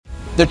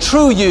The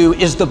true you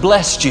is the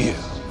blessed you,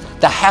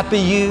 the happy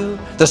you,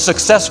 the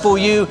successful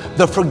you,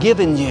 the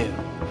forgiven you.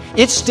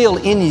 It's still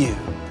in you.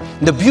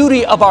 The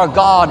beauty of our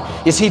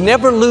God is He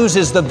never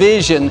loses the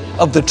vision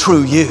of the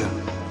true you.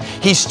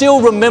 He still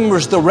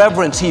remembers the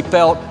reverence He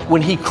felt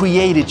when He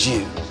created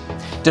you.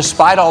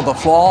 Despite all the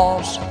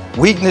flaws,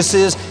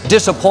 weaknesses,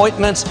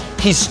 disappointments,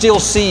 He still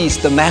sees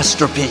the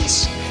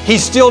masterpiece. He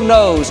still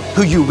knows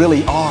who you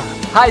really are.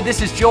 Hi,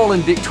 this is Joel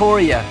and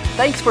Victoria.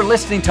 Thanks for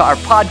listening to our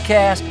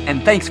podcast,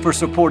 and thanks for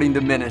supporting the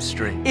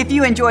ministry. If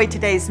you enjoyed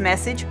today's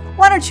message,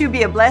 why don't you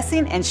be a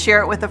blessing and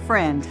share it with a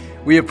friend?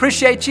 We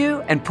appreciate you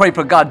and pray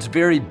for God's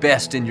very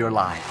best in your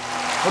life.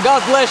 Well,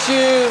 God bless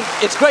you.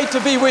 It's great to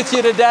be with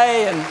you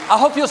today, and I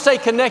hope you'll stay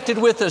connected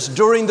with us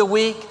during the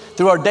week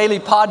through our daily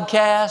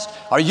podcast,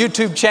 our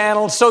YouTube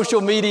channel,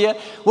 social media.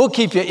 We'll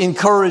keep you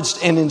encouraged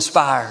and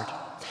inspired.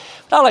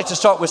 But I'd like to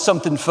start with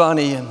something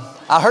funny. And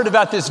I heard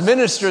about this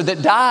minister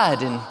that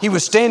died, and he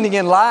was standing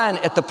in line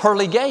at the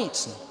pearly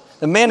gates.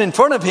 The man in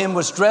front of him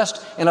was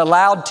dressed in a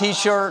loud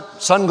t-shirt,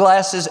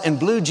 sunglasses, and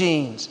blue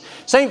jeans.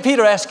 St.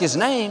 Peter asked his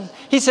name.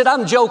 He said,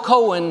 "I'm Joe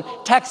Cohen,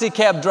 taxi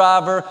cab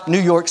driver, New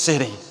York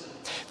City."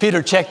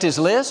 Peter checked his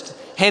list,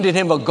 handed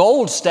him a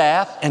gold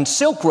staff and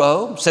silk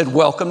robe, said,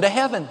 "Welcome to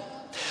heaven."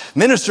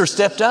 Minister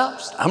stepped up.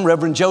 "I'm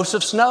Reverend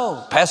Joseph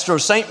Snow, pastor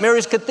of St.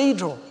 Mary's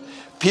Cathedral."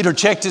 Peter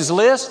checked his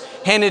list,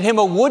 handed him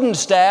a wooden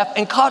staff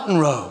and cotton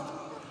robe.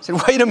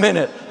 Said, "Wait a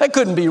minute, that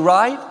couldn't be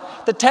right.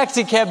 The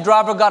taxi cab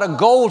driver got a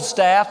gold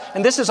staff,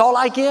 and this is all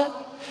I get?"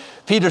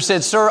 Peter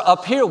said, "Sir,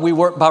 up here we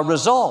work by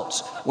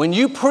results. When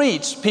you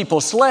preached, people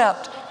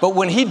slept, but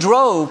when he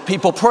drove,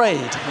 people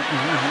prayed."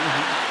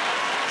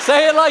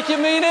 Say it like you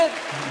mean it.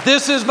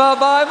 This is my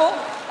Bible.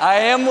 I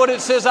am what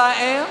it says I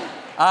am.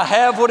 I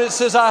have what it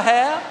says I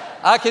have.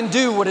 I can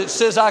do what it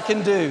says I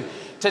can do.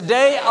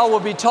 Today I will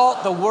be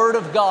taught the Word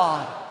of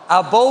God.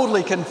 I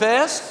boldly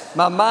confess,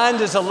 my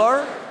mind is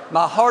alert,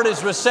 my heart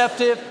is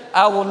receptive,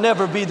 I will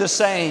never be the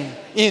same.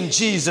 In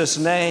Jesus'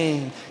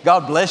 name,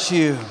 God bless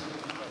you.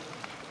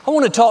 I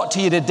want to talk to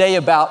you today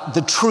about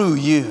the true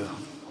you.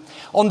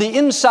 On the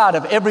inside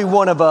of every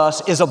one of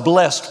us is a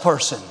blessed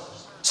person,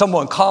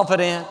 someone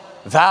confident,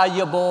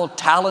 valuable,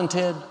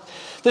 talented.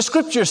 The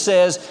scripture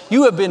says,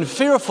 "You have been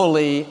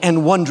fearfully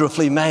and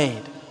wonderfully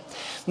made."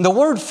 The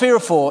word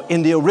fearful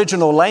in the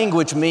original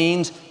language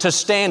means to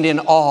stand in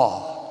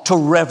awe, to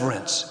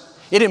reverence.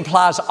 It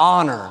implies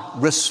honor,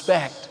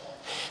 respect.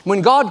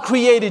 When God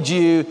created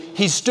you,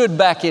 He stood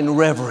back in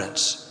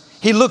reverence.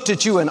 He looked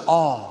at you in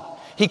awe.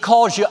 He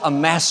calls you a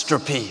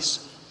masterpiece.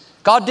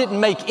 God didn't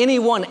make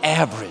anyone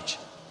average.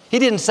 He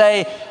didn't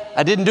say,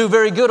 "I didn't do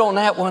very good on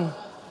that one.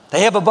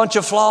 They have a bunch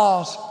of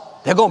flaws.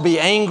 They're going to be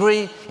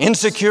angry,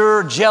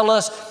 insecure,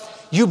 jealous."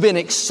 You've been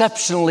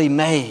exceptionally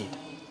made.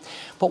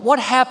 But what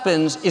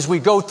happens is we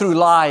go through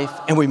life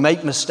and we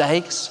make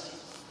mistakes,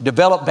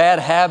 develop bad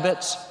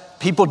habits,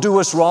 people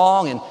do us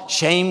wrong, and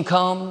shame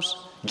comes,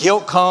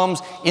 guilt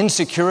comes,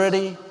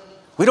 insecurity.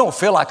 We don't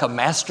feel like a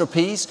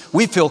masterpiece.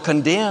 We feel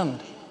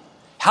condemned.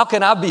 How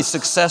can I be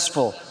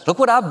successful? Look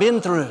what I've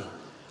been through.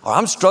 Or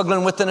I'm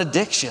struggling with an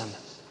addiction.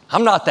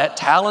 I'm not that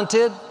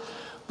talented.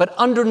 But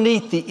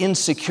underneath the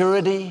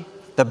insecurity,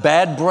 the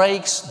bad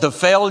breaks, the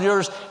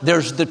failures,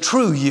 there's the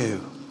true you,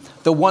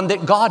 the one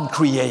that God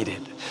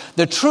created.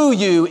 The true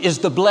you is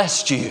the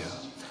blessed you,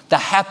 the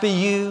happy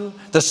you,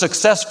 the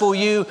successful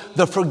you,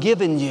 the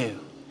forgiven you.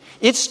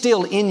 It's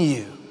still in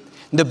you.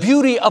 The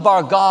beauty of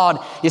our God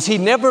is He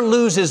never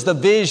loses the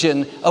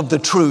vision of the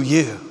true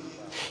you.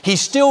 He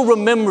still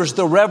remembers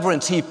the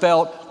reverence He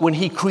felt when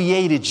He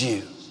created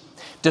you.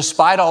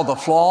 Despite all the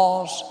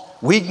flaws,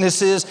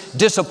 weaknesses,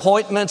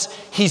 disappointments,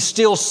 He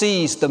still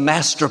sees the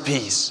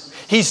masterpiece.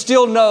 He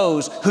still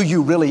knows who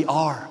you really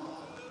are.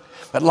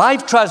 But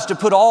life tries to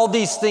put all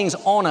these things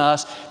on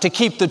us to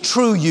keep the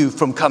true you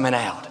from coming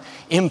out.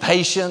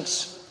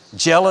 Impatience,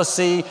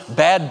 jealousy,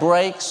 bad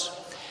breaks.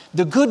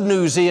 The good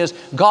news is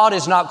God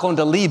is not going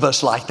to leave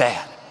us like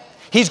that.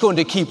 He's going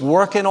to keep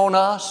working on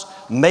us,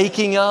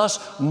 making us,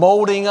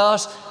 molding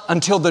us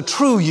until the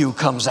true you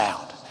comes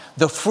out.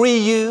 The free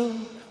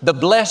you, the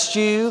blessed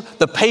you,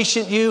 the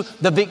patient you,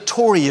 the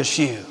victorious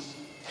you.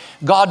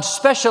 God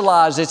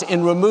specializes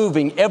in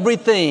removing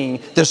everything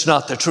that's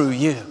not the true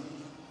you.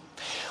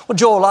 Well,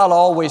 Joel, I'll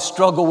always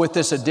struggle with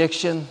this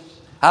addiction.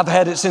 I've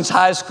had it since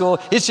high school.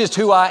 It's just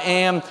who I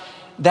am.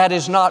 That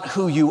is not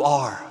who you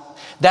are.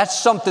 That's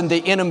something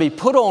the enemy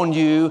put on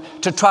you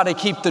to try to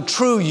keep the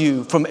true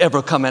you from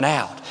ever coming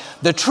out.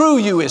 The true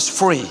you is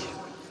free.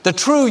 The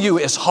true you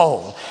is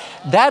whole.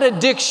 That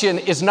addiction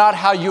is not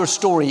how your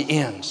story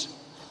ends.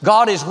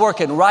 God is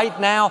working right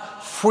now.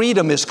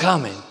 Freedom is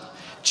coming.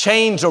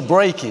 Chains are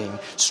breaking.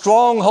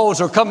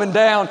 Strongholds are coming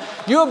down.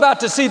 You're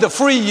about to see the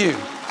free you.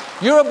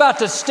 You're about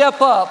to step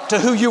up to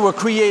who you were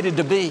created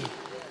to be.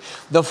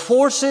 The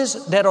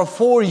forces that are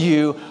for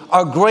you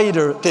are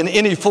greater than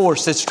any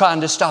force that's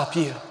trying to stop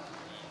you.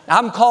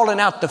 I'm calling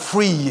out the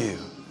free you,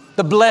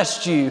 the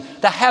blessed you,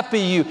 the happy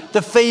you,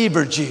 the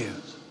favored you.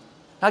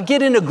 Now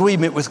get in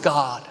agreement with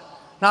God.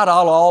 Not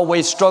I'll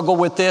always struggle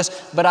with this,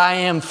 but I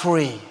am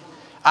free.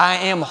 I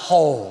am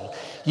whole.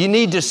 You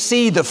need to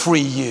see the free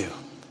you,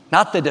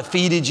 not the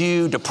defeated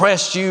you,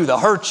 depressed you, the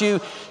hurt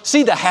you.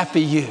 See the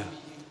happy you.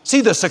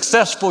 See the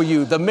successful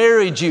you, the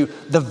married you,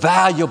 the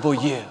valuable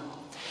you.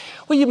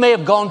 Well, you may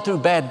have gone through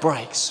bad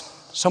breaks.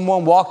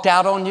 Someone walked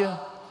out on you.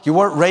 You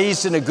weren't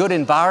raised in a good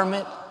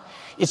environment.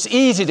 It's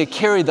easy to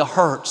carry the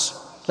hurts.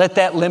 Let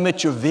that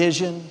limit your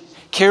vision.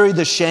 Carry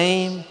the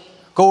shame.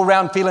 Go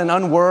around feeling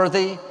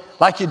unworthy,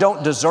 like you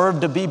don't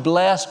deserve to be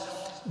blessed.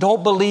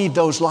 Don't believe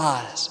those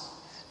lies.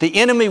 The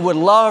enemy would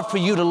love for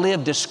you to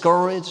live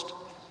discouraged,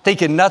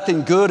 thinking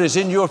nothing good is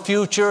in your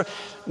future.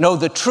 No,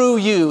 the true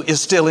you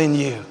is still in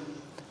you.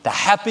 The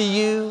happy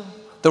you,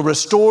 the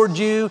restored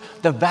you,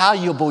 the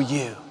valuable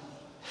you.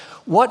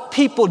 What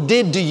people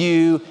did to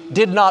you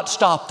did not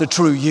stop the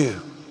true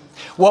you.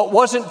 What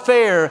wasn't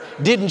fair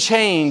didn't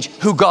change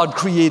who God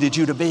created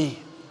you to be.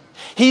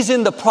 He's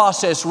in the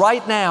process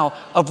right now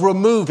of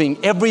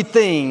removing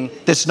everything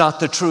that's not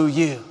the true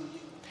you.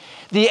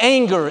 The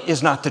anger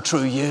is not the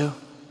true you.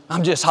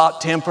 I'm just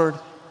hot-tempered.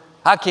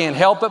 I can't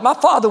help it. My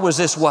father was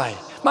this way.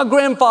 My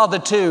grandfather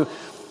too.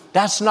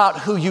 That's not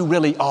who you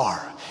really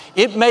are.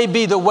 It may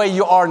be the way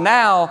you are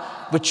now,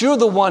 but you're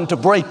the one to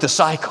break the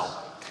cycle.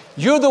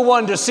 You're the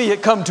one to see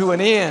it come to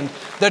an end.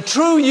 The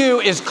true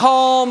you is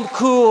calm,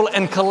 cool,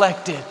 and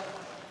collected.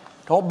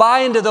 Don't buy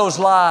into those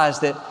lies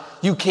that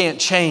you can't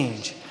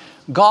change.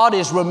 God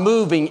is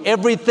removing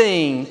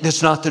everything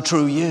that's not the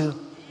true you.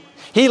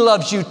 He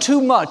loves you too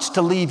much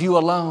to leave you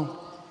alone.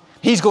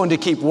 He's going to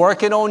keep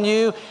working on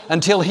you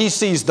until He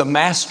sees the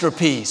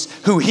masterpiece,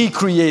 who He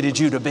created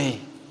you to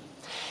be.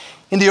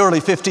 In the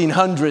early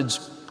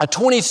 1500s, a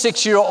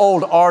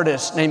 26-year-old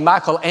artist named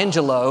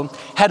Michelangelo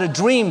had a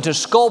dream to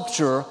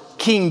sculpture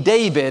King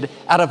David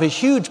out of a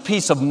huge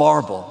piece of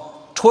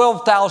marble,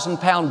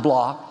 12,000-pound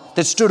block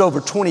that stood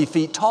over 20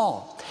 feet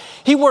tall.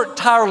 He worked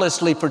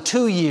tirelessly for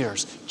 2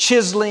 years,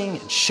 chiseling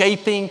and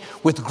shaping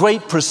with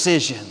great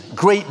precision,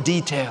 great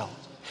detail.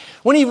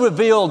 When he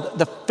revealed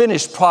the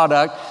finished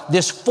product,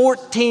 this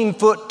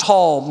 14-foot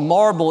tall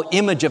marble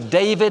image of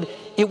David,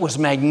 it was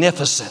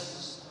magnificent,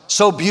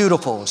 so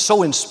beautiful,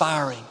 so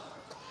inspiring.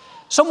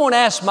 Someone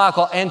asked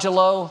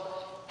Michelangelo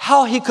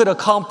how he could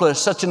accomplish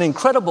such an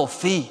incredible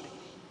feat,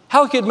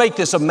 how he could make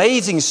this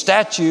amazing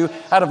statue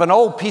out of an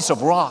old piece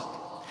of rock.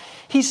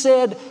 He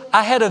said,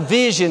 I had a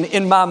vision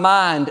in my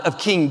mind of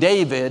King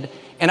David,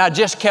 and I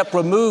just kept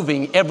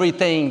removing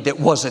everything that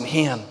wasn't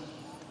him.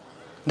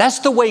 That's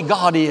the way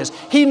God is.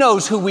 He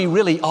knows who we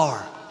really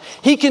are.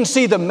 He can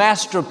see the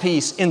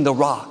masterpiece in the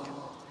rock.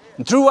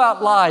 And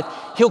throughout life,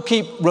 He'll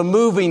keep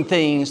removing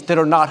things that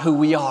are not who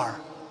we are.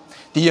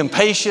 The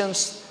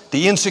impatience,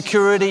 the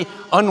insecurity,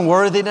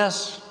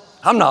 unworthiness.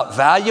 I'm not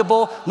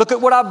valuable. Look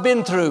at what I've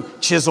been through.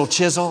 Chisel,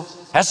 chisel.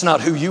 That's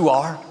not who you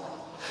are.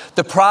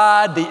 The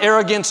pride, the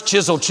arrogance,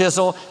 chisel,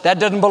 chisel. That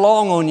doesn't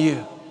belong on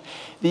you.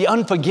 The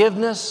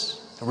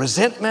unforgiveness, the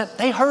resentment,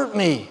 they hurt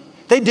me.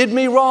 They did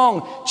me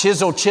wrong.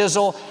 Chisel,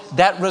 chisel.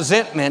 That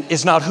resentment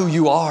is not who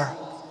you are.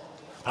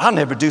 I'll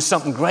never do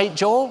something great,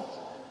 Joel.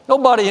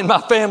 Nobody in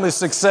my family is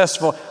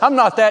successful. I'm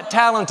not that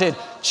talented.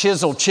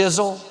 Chisel,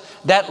 chisel.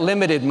 That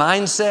limited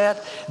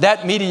mindset,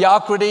 that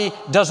mediocrity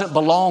doesn't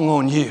belong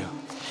on you.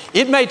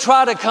 It may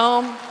try to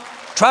come,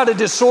 try to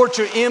distort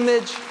your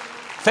image,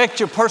 affect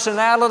your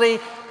personality,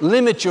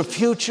 limit your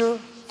future.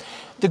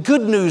 The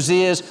good news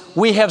is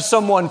we have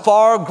someone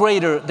far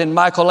greater than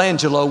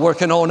Michelangelo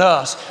working on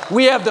us.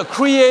 We have the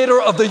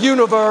creator of the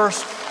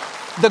universe,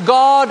 the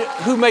God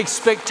who makes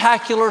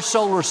spectacular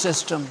solar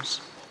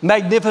systems,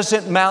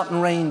 magnificent mountain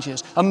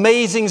ranges,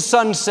 amazing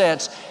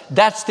sunsets.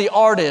 That's the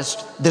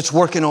artist that's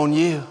working on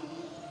you.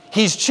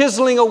 He's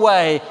chiseling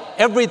away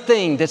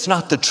everything that's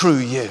not the true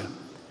you.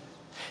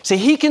 See,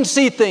 He can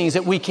see things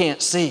that we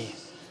can't see.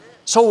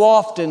 So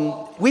often,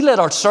 we let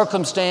our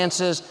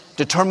circumstances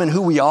determine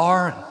who we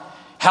are,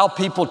 how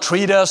people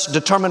treat us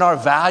determine our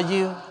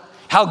value,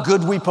 how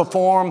good we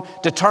perform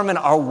determine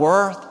our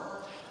worth.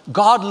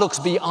 God looks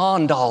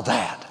beyond all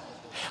that.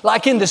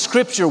 Like in the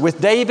scripture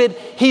with David,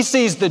 He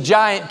sees the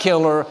giant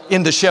killer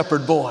in the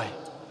shepherd boy.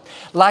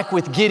 Like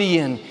with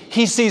Gideon,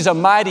 he sees a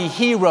mighty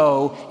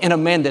hero in a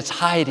man that's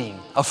hiding,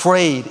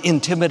 afraid,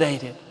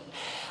 intimidated.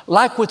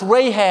 Like with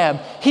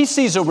Rahab, he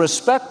sees a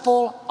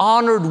respectful,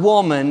 honored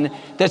woman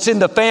that's in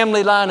the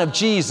family line of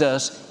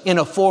Jesus in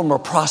a former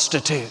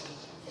prostitute.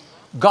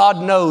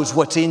 God knows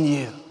what's in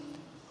you.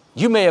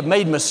 You may have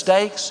made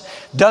mistakes,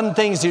 done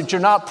things that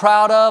you're not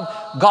proud of.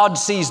 God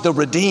sees the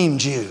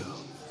redeemed you,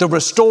 the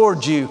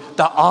restored you,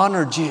 the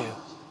honored you.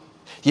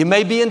 You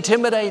may be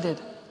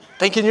intimidated,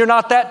 thinking you're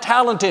not that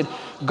talented.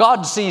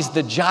 God sees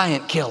the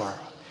giant killer.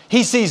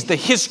 He sees the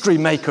history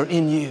maker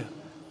in you.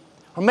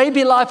 Or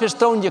maybe life has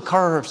thrown you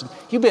curves.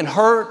 You've been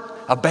hurt,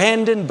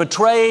 abandoned,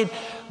 betrayed.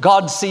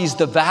 God sees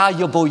the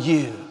valuable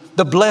you,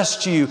 the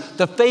blessed you,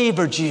 the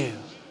favored you.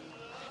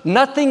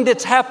 Nothing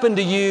that's happened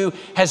to you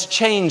has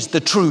changed the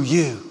true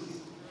you.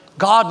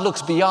 God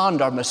looks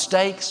beyond our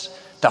mistakes,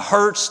 the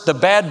hurts, the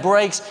bad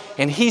breaks,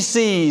 and He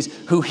sees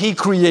who He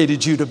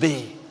created you to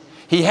be.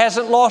 He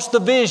hasn't lost the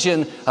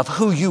vision of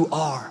who you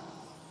are.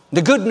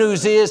 The good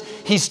news is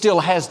He still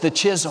has the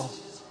chisel.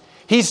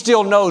 He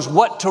still knows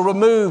what to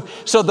remove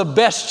so the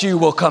best you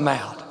will come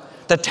out.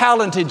 The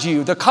talented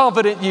you, the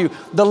confident you,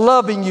 the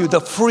loving you, the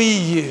free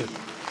you.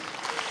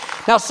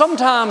 Now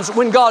sometimes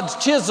when God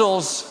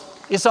chisels,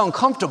 it's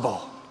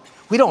uncomfortable.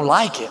 We don't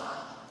like it.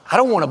 I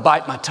don't want to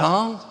bite my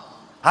tongue.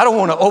 I don't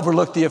want to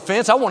overlook the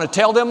offense. I want to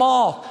tell them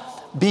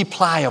off. Be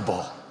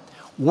pliable.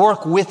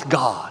 Work with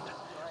God.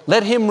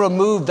 Let Him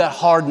remove that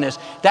hardness.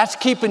 That's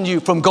keeping you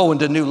from going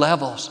to new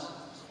levels.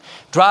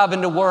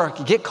 Driving to work,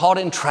 you get caught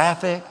in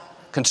traffic,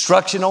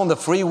 construction on the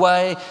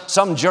freeway,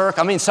 some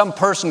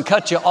person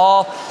cut you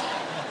off.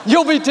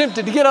 You'll be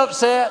tempted to get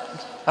upset,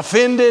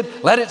 offended,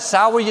 let it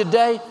sour your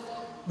day.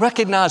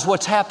 Recognize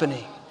what's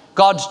happening.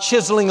 God's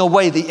chiseling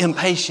away the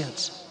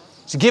impatience.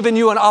 He's giving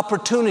you an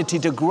opportunity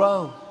to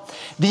grow.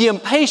 The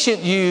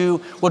impatient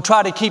you will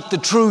try to keep the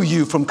true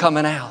you from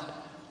coming out.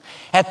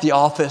 At the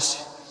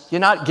office,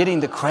 you're not getting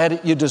the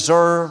credit you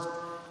deserve.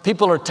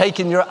 People are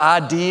taking your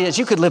ideas.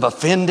 You could live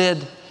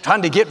offended,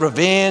 trying to get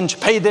revenge,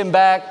 pay them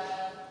back.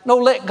 No,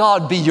 let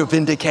God be your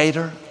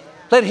vindicator.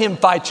 Let Him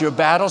fight your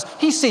battles.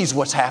 He sees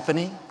what's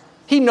happening.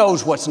 He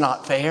knows what's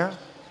not fair.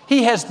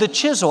 He has the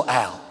chisel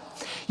out.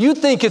 You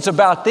think it's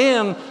about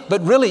them,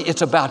 but really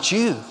it's about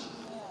you.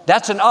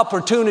 That's an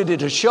opportunity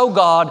to show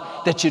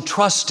God that you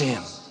trust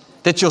Him,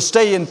 that you'll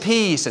stay in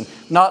peace and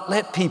not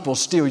let people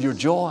steal your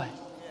joy.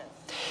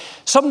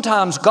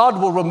 Sometimes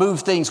God will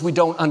remove things we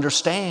don't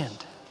understand.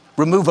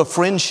 Remove a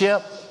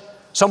friendship,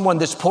 someone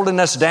that's pulling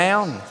us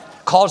down,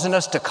 causing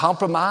us to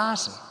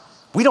compromise.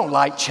 We don't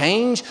like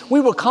change.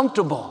 We were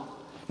comfortable.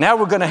 Now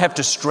we're going to have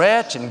to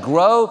stretch and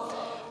grow.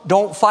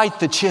 Don't fight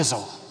the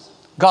chisel.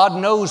 God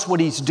knows what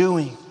He's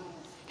doing.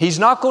 He's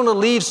not going to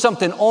leave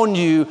something on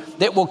you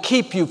that will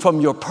keep you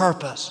from your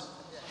purpose.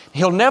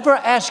 He'll never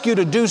ask you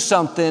to do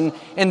something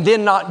and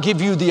then not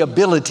give you the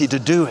ability to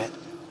do it.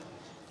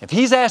 If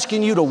He's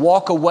asking you to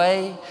walk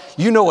away,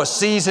 you know a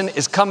season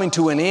is coming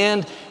to an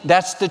end.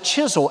 That's the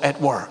chisel at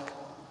work.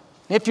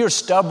 If you're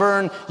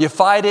stubborn, you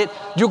fight it,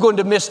 you're going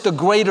to miss the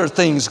greater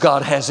things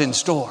God has in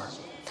store.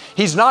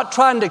 He's not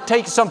trying to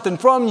take something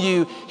from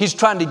you. He's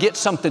trying to get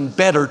something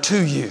better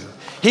to you.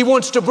 He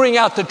wants to bring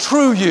out the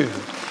true you.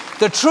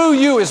 The true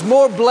you is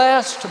more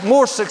blessed,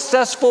 more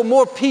successful,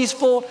 more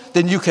peaceful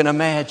than you can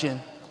imagine.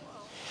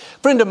 A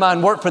friend of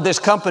mine worked for this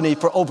company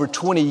for over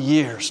 20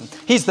 years.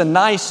 He's the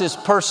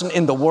nicest person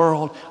in the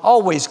world,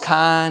 always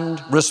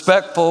kind,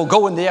 respectful,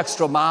 going the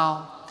extra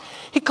mile.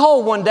 He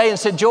called one day and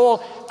said,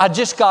 "Joel, I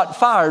just got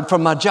fired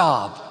from my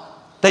job.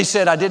 They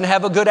said I didn't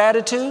have a good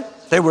attitude.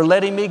 They were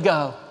letting me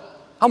go."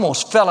 I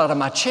almost fell out of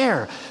my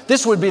chair.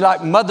 This would be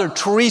like Mother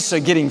Teresa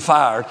getting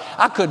fired.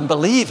 I couldn't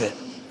believe it.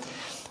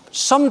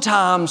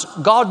 Sometimes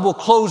God will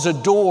close a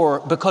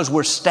door because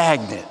we're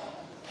stagnant.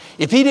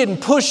 If He didn't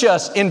push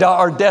us into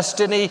our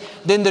destiny,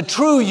 then the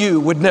true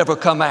you would never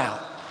come out.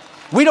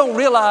 We don't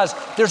realize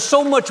there's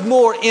so much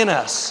more in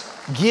us.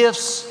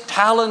 Gifts,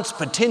 talents,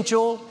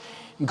 potential.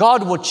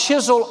 God will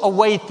chisel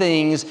away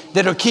things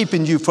that are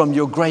keeping you from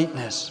your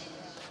greatness.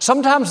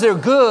 Sometimes they're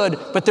good,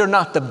 but they're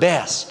not the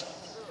best.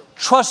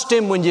 Trust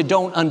Him when you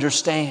don't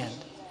understand.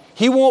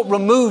 He won't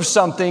remove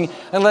something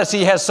unless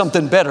He has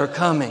something better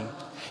coming.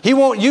 He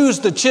won't use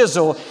the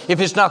chisel if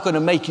it's not going to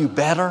make you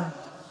better.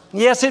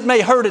 Yes, it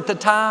may hurt at the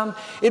time.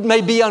 It may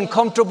be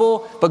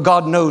uncomfortable, but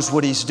God knows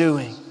what He's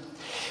doing.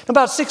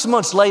 About 6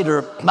 months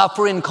later, my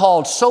friend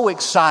called so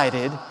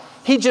excited.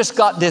 He just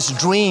got this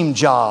dream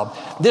job,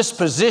 this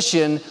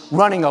position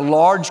running a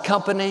large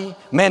company,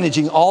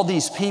 managing all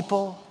these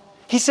people.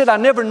 He said, "I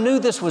never knew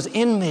this was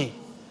in me.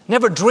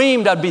 Never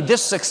dreamed I'd be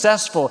this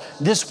successful,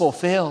 this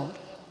fulfilled."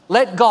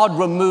 Let God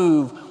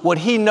remove what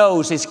He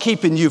knows is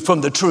keeping you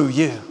from the true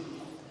you.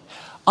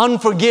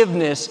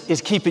 Unforgiveness is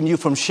keeping you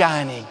from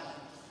shining.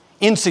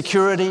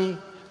 Insecurity,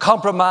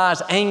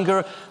 compromise,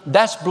 anger,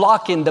 that's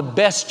blocking the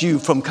best you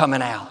from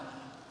coming out.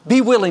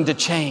 Be willing to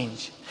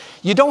change.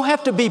 You don't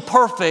have to be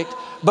perfect,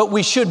 but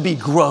we should be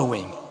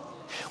growing.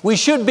 We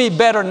should be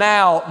better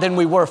now than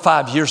we were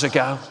 5 years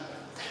ago.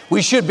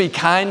 We should be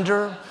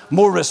kinder,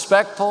 more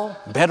respectful,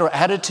 better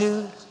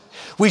attitude.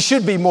 We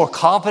should be more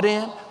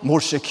confident,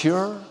 more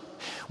secure.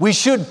 We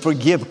should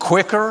forgive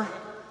quicker,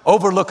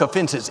 overlook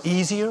offenses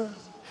easier.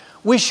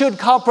 We should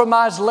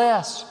compromise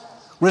less,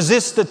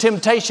 resist the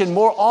temptation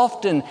more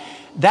often.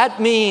 That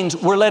means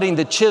we're letting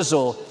the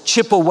chisel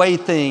chip away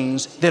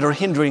things that are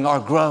hindering our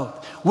growth.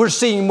 We're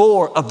seeing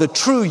more of the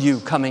true you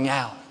coming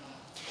out.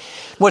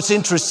 What's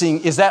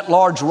interesting is that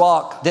large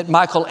rock that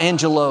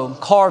Michelangelo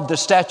carved the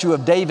statue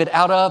of David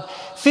out of,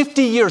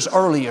 50 years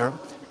earlier,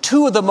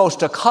 two of the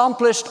most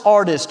accomplished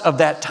artists of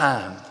that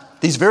time,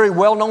 these very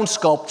well-known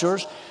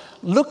sculptors,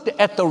 looked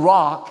at the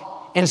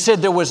rock and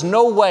said there was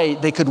no way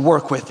they could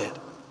work with it.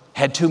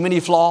 Had too many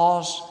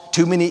flaws,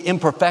 too many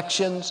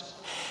imperfections.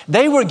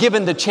 They were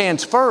given the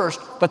chance first,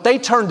 but they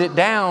turned it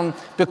down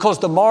because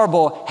the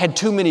marble had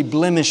too many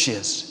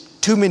blemishes,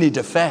 too many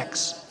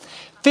defects.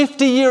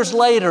 50 years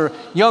later,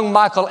 young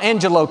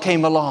Michelangelo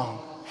came along.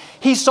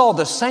 He saw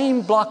the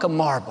same block of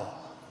marble,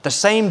 the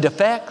same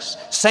defects,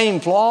 same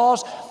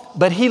flaws,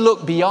 but he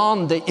looked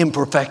beyond the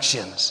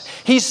imperfections.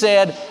 He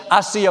said,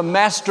 I see a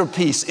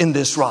masterpiece in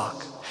this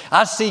rock.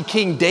 I see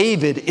King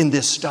David in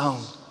this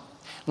stone.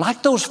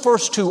 Like those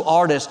first two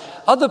artists,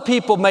 other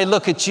people may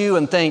look at you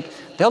and think,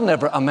 they'll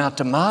never amount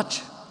to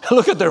much.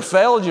 Look at their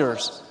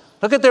failures.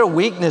 Look at their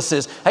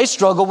weaknesses. They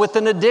struggle with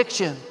an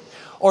addiction.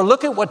 Or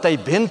look at what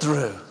they've been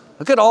through.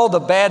 Look at all the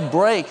bad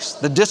breaks,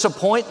 the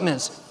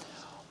disappointments.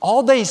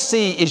 All they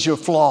see is your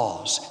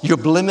flaws, your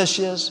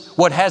blemishes,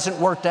 what hasn't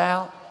worked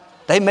out.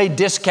 They may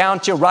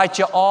discount you, write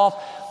you off.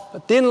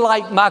 But then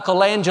like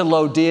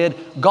Michelangelo did,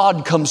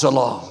 God comes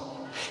along.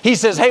 He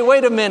says, hey,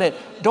 wait a minute.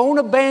 Don't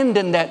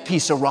abandon that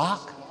piece of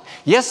rock.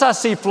 Yes, I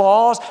see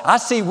flaws, I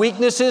see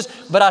weaknesses,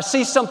 but I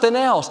see something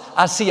else.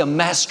 I see a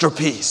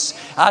masterpiece.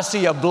 I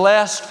see a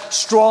blessed,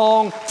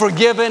 strong,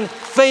 forgiven,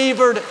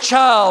 favored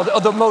child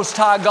of the Most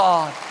High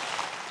God.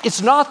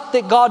 It's not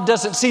that God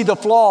doesn't see the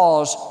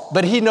flaws,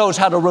 but He knows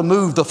how to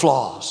remove the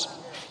flaws.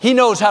 He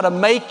knows how to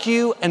make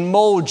you and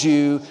mold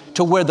you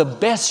to where the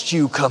best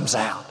you comes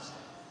out.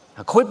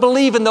 Now quit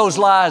believing those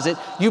lies that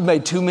you've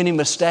made too many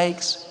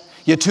mistakes,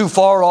 you're too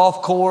far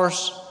off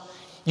course.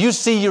 You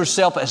see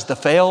yourself as the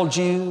failed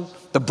you,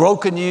 the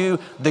broken you,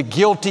 the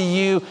guilty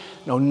you.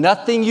 No,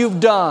 nothing you've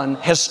done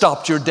has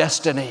stopped your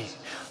destiny.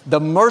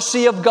 The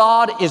mercy of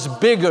God is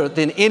bigger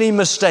than any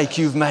mistake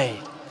you've made.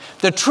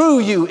 The true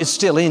you is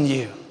still in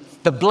you.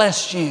 The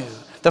blessed you,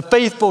 the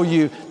faithful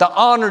you, the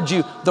honored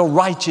you, the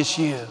righteous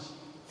you.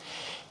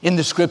 In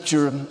the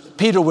scripture,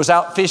 Peter was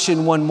out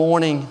fishing one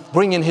morning,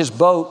 bringing his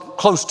boat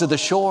close to the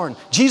shore, and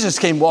Jesus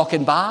came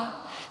walking by.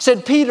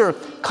 Said, Peter,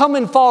 come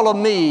and follow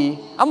me.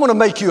 I'm going to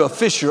make you a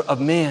fisher of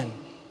men.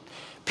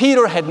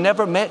 Peter had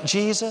never met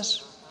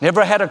Jesus,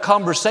 never had a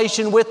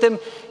conversation with him,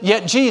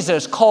 yet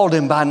Jesus called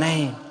him by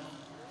name.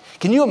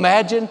 Can you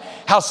imagine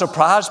how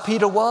surprised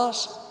Peter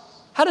was?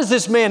 How does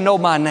this man know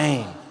my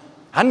name?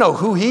 I know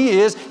who he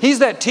is. He's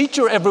that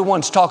teacher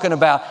everyone's talking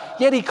about,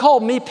 yet he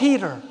called me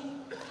Peter.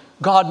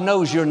 God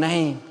knows your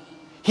name.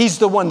 He's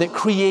the one that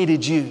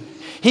created you.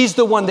 He's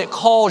the one that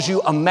calls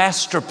you a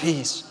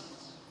masterpiece.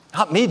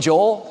 Not me,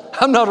 Joel.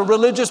 I'm not a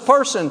religious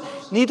person.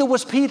 Neither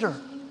was Peter.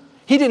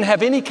 He didn't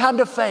have any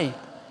kind of faith.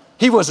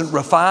 He wasn't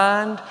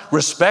refined,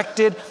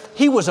 respected.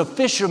 He was a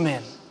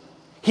fisherman.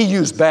 He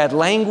used bad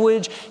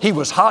language. He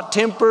was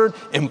hot-tempered,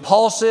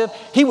 impulsive.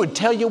 He would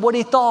tell you what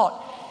he thought.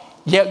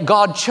 Yet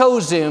God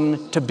chose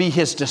him to be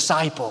His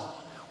disciple,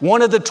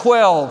 one of the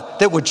 12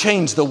 that would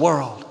change the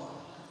world.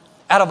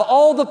 Out of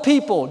all the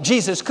people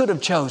Jesus could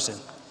have chosen,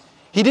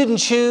 He didn't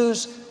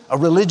choose a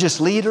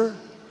religious leader,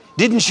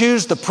 didn't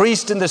choose the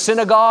priest in the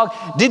synagogue,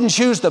 didn't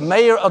choose the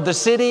mayor of the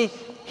city.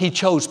 He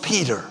chose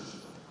Peter.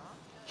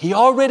 He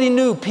already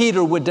knew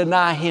Peter would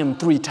deny Him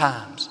 3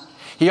 times.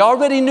 He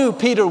already knew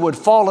Peter would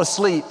fall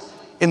asleep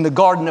in the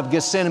Garden of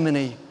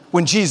Gethsemane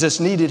when Jesus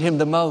needed him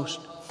the most.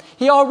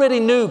 He already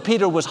knew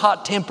Peter was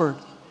hot-tempered,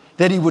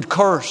 that he would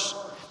curse,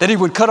 that he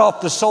would cut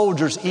off the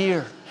soldier's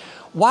ear.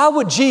 Why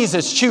would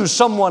Jesus choose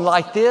someone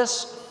like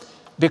this?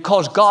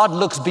 Because God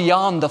looks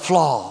beyond the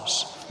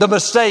flaws, the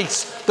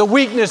mistakes, the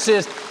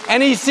weaknesses,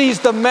 and He sees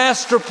the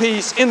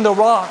masterpiece in the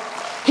rock.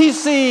 He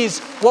sees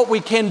what we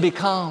can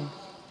become.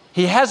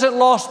 He hasn't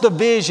lost the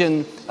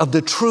vision of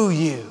the true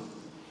you,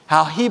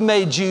 how He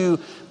made you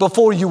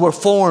before you were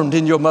formed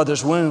in your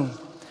mother's womb.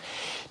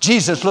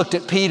 Jesus looked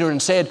at Peter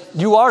and said,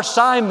 you are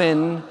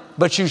Simon,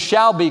 but you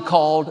shall be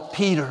called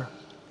Peter.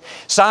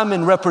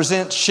 Simon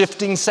represents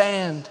shifting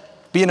sand,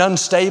 being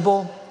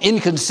unstable,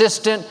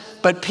 inconsistent,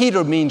 but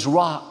Peter means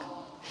rock.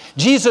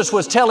 Jesus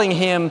was telling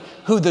him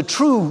who the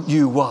true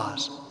you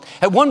was.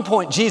 At one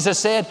point, Jesus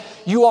said,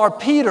 you are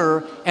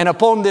Peter, and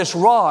upon this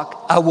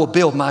rock I will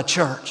build my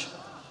church.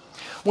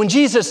 When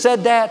Jesus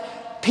said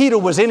that, Peter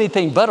was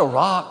anything but a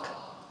rock.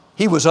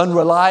 He was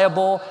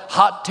unreliable,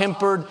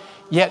 hot-tempered,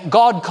 yet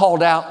God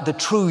called out the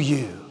true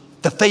you,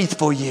 the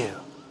faithful you.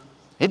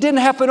 It didn't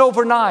happen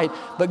overnight,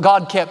 but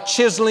God kept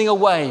chiseling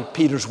away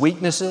Peter's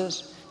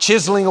weaknesses,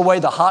 chiseling away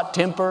the hot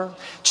temper,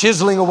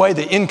 chiseling away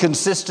the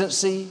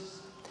inconsistency.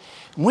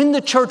 When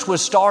the church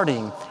was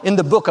starting in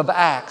the book of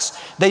Acts,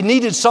 they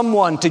needed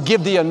someone to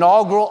give the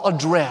inaugural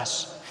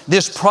address,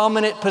 this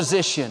prominent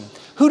position.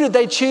 Who did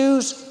they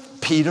choose?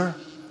 Peter.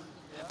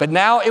 But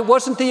now it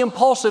wasn't the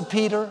impulsive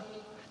Peter,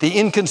 the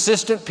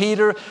inconsistent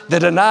Peter, the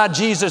denied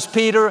Jesus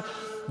Peter.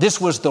 This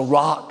was the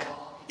rock.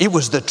 It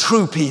was the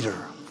true Peter,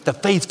 the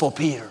faithful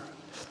Peter,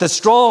 the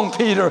strong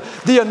Peter,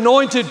 the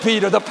anointed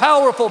Peter, the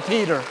powerful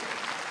Peter.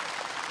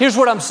 Here's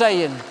what I'm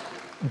saying.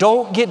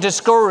 Don't get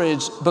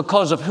discouraged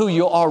because of who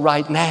you are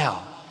right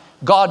now.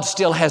 God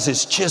still has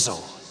His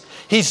chisel.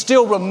 He's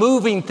still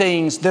removing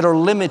things that are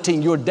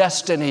limiting your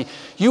destiny.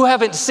 You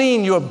haven't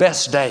seen your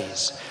best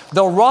days.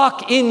 The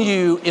rock in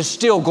you is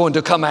still going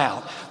to come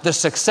out. The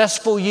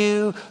successful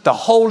you, the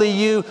holy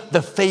you,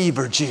 the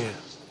favored you.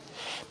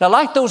 Now,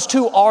 like those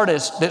 2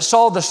 artists that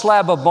saw the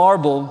slab of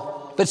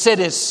marble but said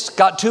it's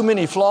got too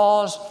many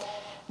flaws,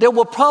 there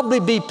will probably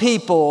be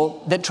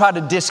people that try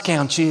to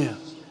discount you,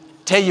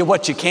 tell you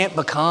what you can't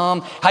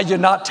become, how you're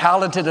not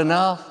talented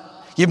enough,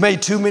 you've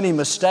made too many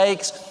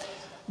mistakes.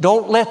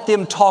 Don't let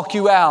them talk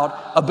you out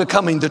of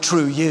becoming the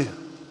true you.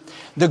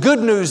 The good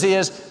news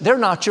is they're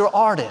not your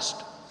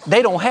artist.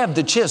 They don't have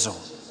the chisel.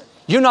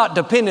 You're not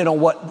dependent on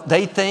what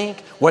they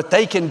think, what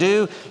they can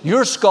do.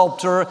 Your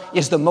sculptor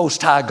is the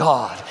Most High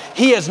God.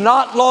 He has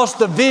not lost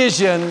the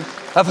vision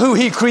of who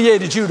He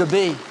created you to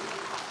be.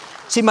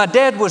 See, my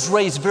dad was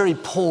raised very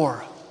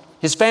poor.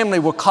 His family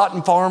were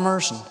cotton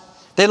farmers, and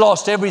they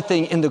lost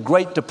everything in the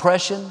Great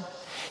Depression.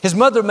 His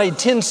mother made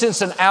 10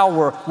 cents an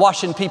hour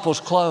washing people's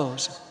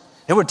clothes.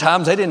 There were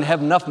times they didn't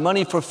have enough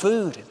money for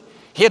food.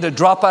 He had to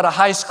drop out of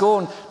high school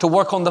and to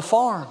work on the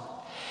farm.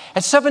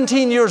 At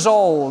 17 years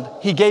old,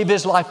 he gave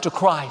his life to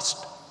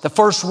Christ, the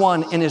first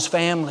one in his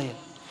family.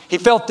 He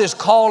felt this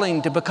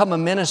calling to become a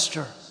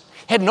minister.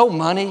 He had no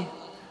money,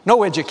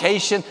 no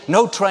education,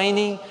 no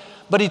training,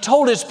 but he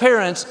told his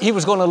parents he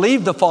was going to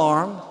leave the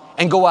farm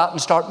and go out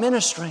and start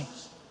ministering.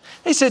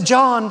 They said,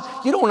 "John,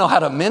 you don't know how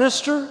to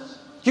minister.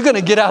 You're going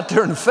to get out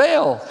there and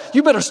fail.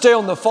 You better stay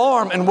on the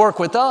farm and work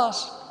with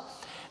us."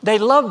 They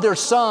loved their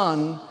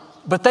son,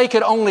 but they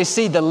could only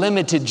see the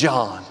limited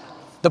John,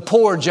 the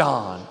poor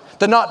John,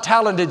 the not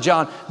talented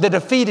John, the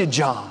defeated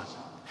John.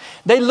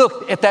 They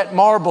looked at that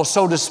marble,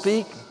 so to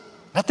speak.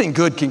 Nothing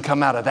good can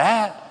come out of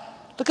that.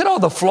 Look at all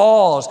the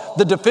flaws,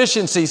 the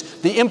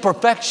deficiencies, the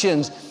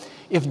imperfections.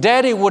 If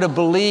Daddy would have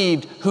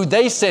believed who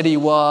they said he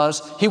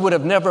was, he would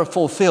have never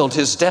fulfilled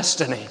his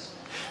destiny.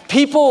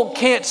 People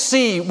can't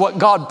see what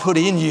God put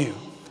in you.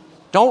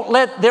 Don't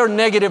let their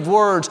negative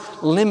words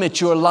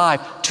limit your life.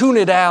 Tune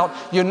it out.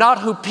 You're not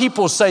who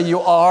people say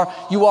you are.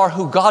 You are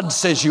who God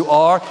says you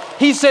are.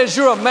 He says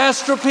you're a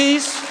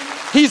masterpiece.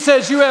 He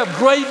says you have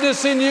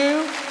greatness in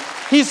you.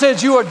 He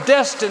says you are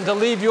destined to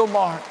leave your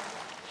mark.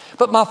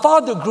 But my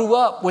father grew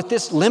up with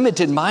this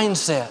limited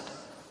mindset,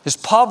 this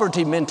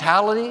poverty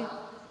mentality.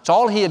 It's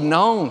all he had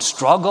known: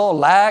 struggle,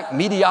 lack,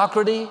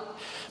 mediocrity.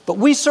 But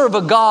we serve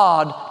a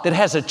God that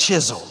has a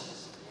chisel.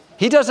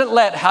 He doesn't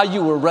let how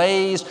you were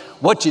raised,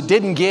 what you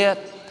didn't get,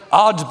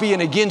 odds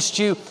being against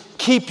you,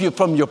 keep you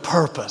from your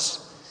purpose.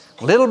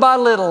 Little by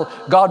little,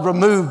 God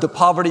removed the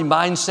poverty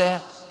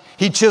mindset.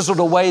 He chiseled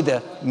away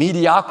the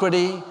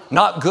mediocrity,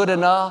 not good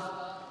enough.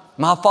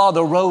 My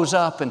father rose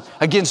up, and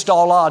against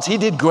all odds, he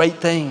did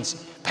great things.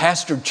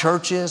 Pastored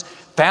churches,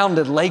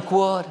 founded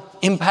Lakewood,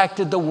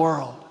 impacted the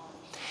world.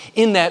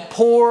 In that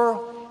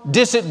poor,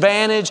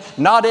 disadvantaged,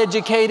 not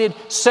educated,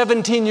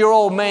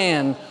 17-year-old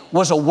man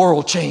was a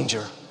world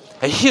changer,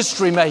 a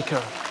history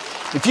maker.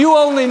 If you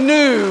only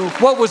knew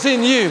what was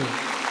in you.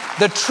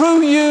 The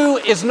true you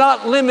is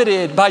not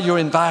limited by your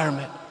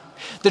environment.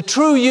 The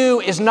true you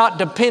is not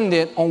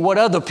dependent on what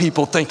other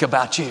people think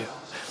about you.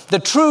 The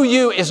true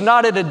you is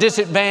not at a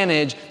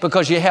disadvantage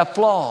because you have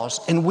flaws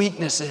and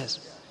weaknesses.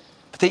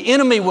 But the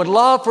enemy would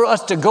love for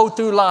us to go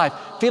through life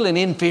feeling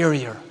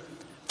inferior,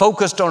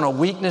 focused on our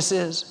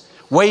weaknesses,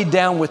 weighed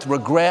down with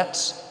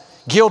regrets,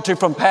 guilty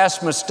from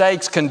past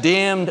mistakes,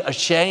 condemned,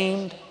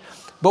 ashamed.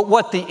 But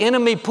what the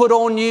enemy put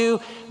on you,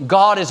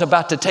 God is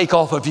about to take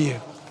off of you.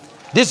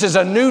 This is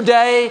a new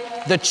day.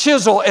 The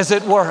chisel is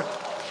at work.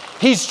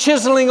 He's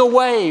chiseling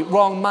away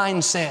wrong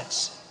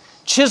mindsets,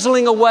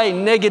 chiseling away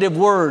negative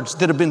words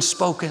that have been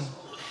spoken,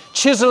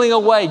 chiseling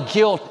away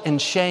guilt and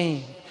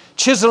shame,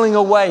 chiseling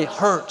away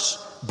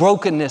hurts,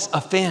 brokenness,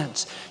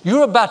 offense.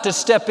 You're about to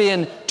step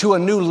into a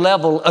new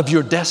level of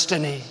your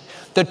destiny.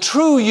 The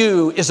true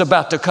you is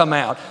about to come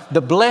out.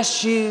 The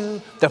blessed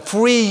you, the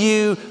free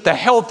you, the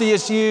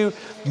healthiest you,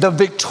 the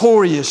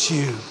victorious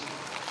you.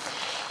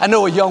 I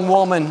know a young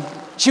woman.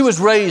 She was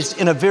raised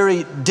in a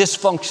very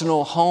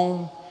dysfunctional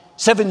home.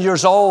 7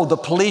 years old, the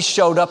police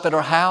showed up at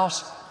her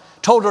house,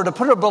 told her to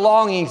put her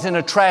belongings in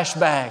a trash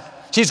bag.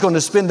 She's going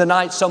to spend the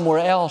night somewhere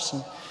else.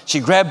 And she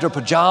grabbed her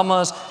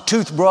pajamas,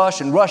 toothbrush,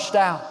 and rushed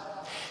out.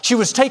 She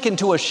was taken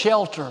to a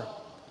shelter.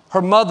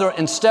 Her mother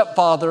and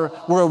stepfather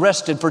were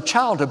arrested for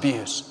child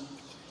abuse.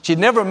 She'd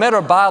never met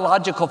her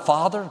biological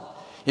father.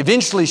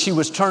 Eventually, she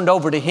was turned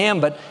over to him,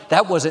 but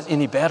that wasn't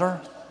any better.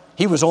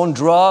 He was on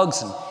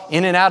drugs and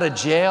in and out of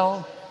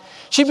jail.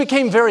 She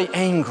became very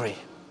angry.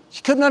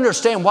 She couldn't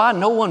understand why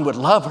no one would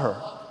love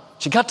her.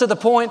 She got to the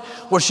point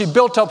where she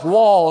built up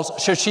walls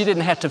so she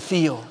didn't have to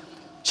feel.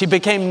 She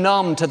became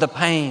numb to the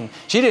pain.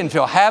 She didn't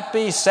feel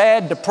happy,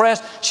 sad,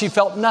 depressed. She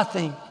felt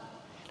nothing.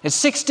 At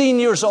 16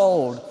 years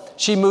old,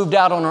 she moved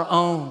out on her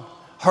own,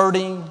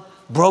 hurting,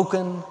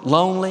 broken,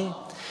 lonely.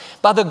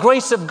 By the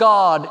grace of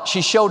God,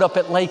 she showed up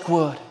at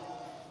Lakewood.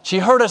 She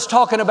heard us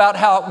talking about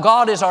how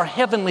God is our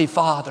Heavenly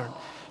Father,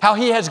 how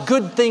He has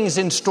good things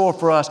in store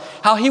for us,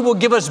 how He will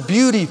give us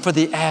beauty for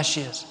the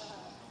ashes.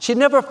 She'd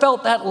never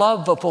felt that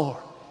love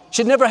before.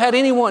 She'd never had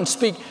anyone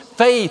speak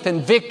faith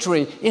and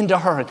victory into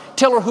her and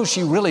tell her who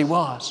she really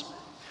was.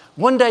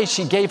 One day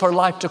she gave her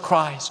life to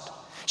Christ.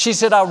 She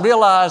said, "I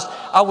realized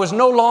I was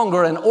no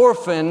longer an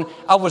orphan.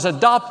 I was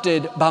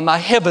adopted by my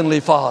Heavenly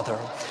Father."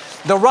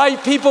 The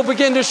right people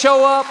begin to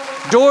show up.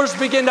 Doors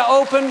begin to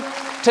open.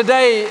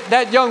 Today,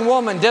 that young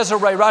woman,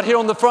 Desiree, right here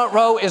on the front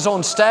row, is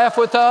on staff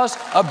with us.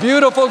 A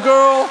beautiful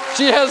girl.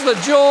 She has the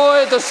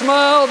joy, the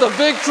smile, the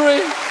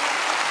victory.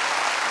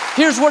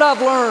 Here's what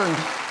I've learned.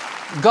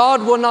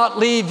 God will not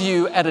leave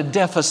you at a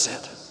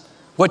deficit.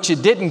 What you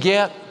didn't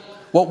get,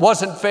 what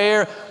wasn't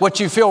fair, what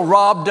you feel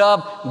robbed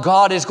of,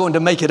 God is going to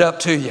make it up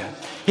to you.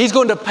 He's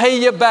going to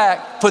pay you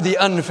back for the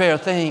unfair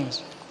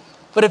things.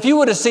 But if you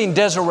would have seen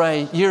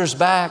Desiree years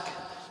back,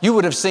 you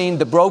would have seen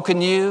the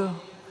broken you,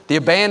 the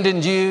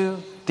abandoned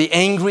you, the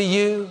angry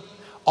you,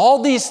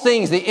 all these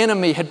things the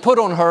enemy had put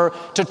on her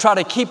to try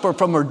to keep her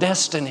from her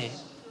destiny.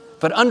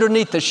 But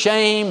underneath the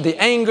shame, the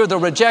anger, the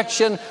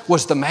rejection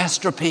was the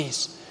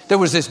masterpiece. There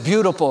was this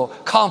beautiful,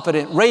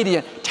 confident,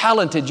 radiant,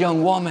 talented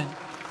young woman.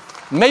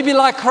 Maybe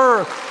like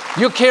her,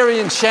 you're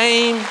carrying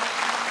shame,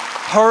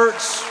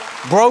 hurts,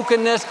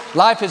 brokenness.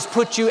 Life has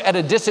put you at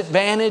a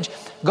disadvantage.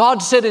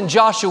 God said in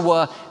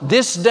Joshua,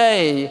 this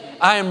day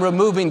I am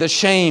removing the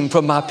shame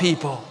from my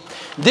people.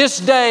 This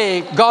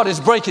day God is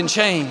breaking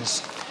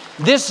chains.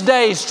 This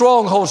day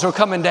strongholds are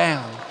coming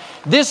down.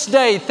 This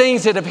day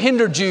things that have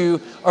hindered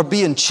you are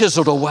being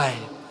chiseled away.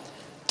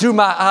 Through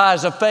my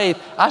eyes of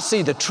faith, I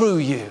see the true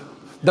you,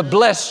 the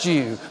blessed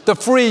you, the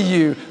free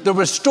you, the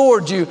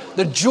restored you,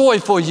 the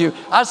joyful you.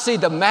 I see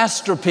the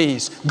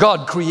masterpiece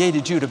God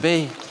created you to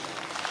be.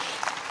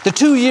 The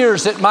 2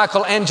 years that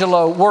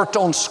Michelangelo worked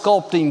on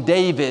sculpting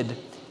David,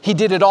 he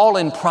did it all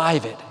in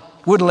private,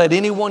 wouldn't let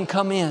anyone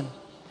come in.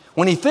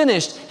 When he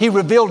finished, he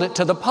revealed it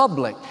to the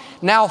public.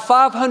 Now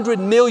 500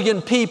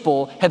 million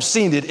people have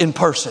seen it in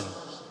person.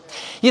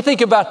 You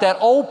think about that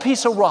old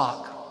piece of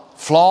rock,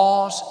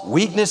 flaws,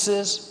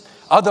 weaknesses.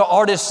 Other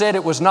artists said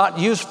it was not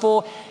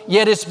useful,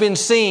 yet it's been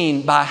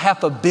seen by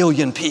 500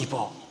 million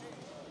people.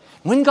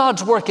 When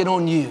God's working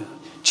on you,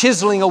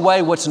 chiseling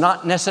away what's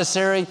not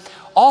necessary,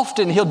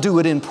 often He'll do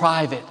it in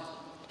private.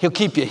 He'll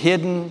keep you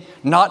hidden,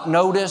 not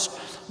noticed.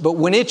 But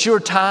when it's your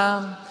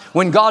time,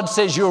 when God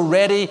says you're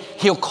ready,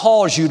 He'll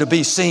cause you to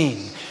be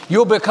seen.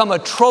 You'll become a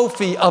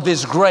trophy of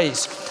His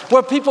grace,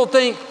 where people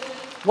think,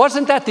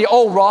 wasn't that the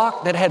old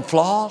rock that had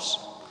flaws?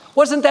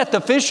 Wasn't that the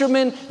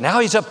fisherman?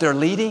 Now he's up there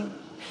leading.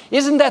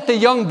 Isn't that the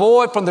young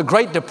boy from the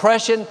Great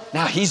Depression?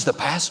 Now he's the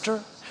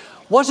pastor.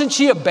 Wasn't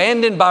she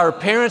abandoned by her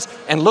parents?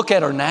 And look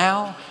at her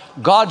now.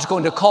 God's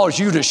going to cause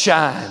you to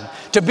shine,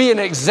 to be an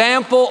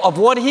example of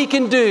what He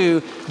can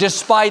do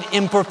despite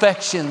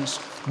imperfections,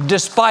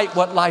 despite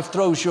what life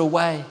throws your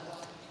way.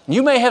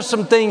 You may have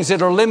some things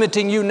that are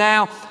limiting you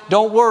now.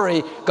 Don't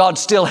worry, God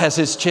still has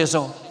His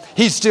chisel.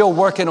 He's still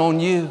working on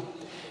you.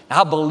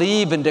 I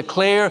believe and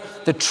declare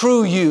the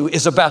true you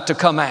is about to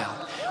come out.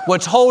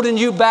 What's holding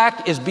you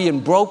back is being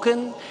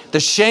broken. The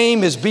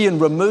shame is being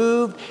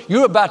removed.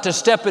 You're about to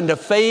step into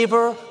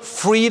favor,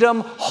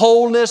 freedom,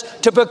 wholeness,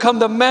 to become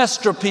the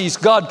masterpiece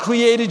God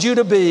created you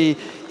to be,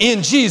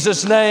 in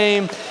Jesus'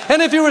 name.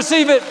 And if you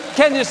receive it,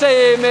 can you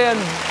say amen?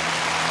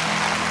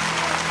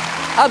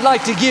 I'd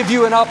like to give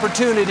you an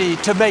opportunity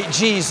to make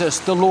Jesus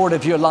the Lord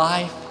of your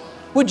life.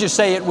 Would you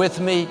say it with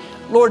me?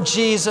 Lord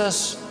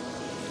Jesus,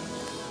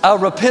 I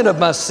repent of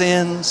my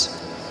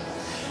sins.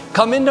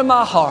 Come into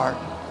my heart.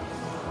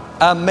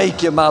 I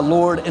make you my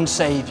Lord and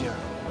Savior.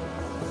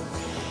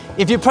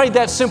 If you prayed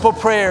that simple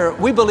prayer,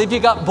 we believe you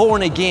got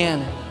born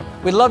again.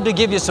 We'd love to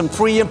give you some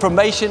free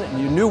information in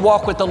your new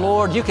walk with the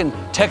Lord. You can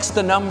text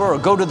the number or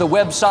go to the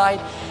website.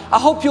 I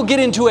hope you'll get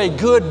into a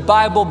good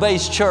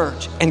Bible-based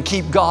church and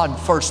keep God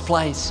first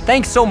place.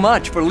 Thanks so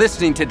much for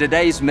listening to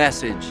today's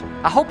message.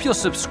 I hope you'll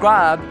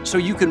subscribe so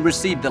you can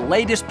receive the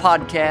latest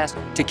podcast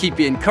to keep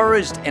you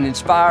encouraged and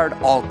inspired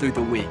all through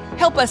the week.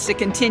 Help us to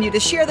continue to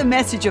share the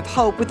message of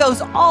hope with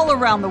those all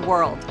around the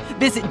world.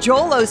 Visit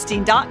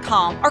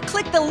joelosteen.com or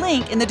click the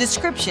link in the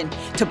description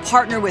to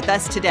partner with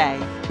us today.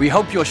 We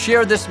hope you'll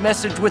share this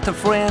message with a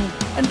friend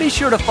and be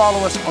sure to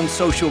follow us on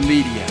social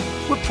media.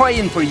 We're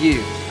praying for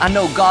you. I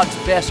know God's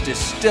best is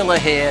still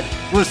ahead.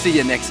 We'll see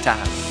you next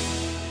time.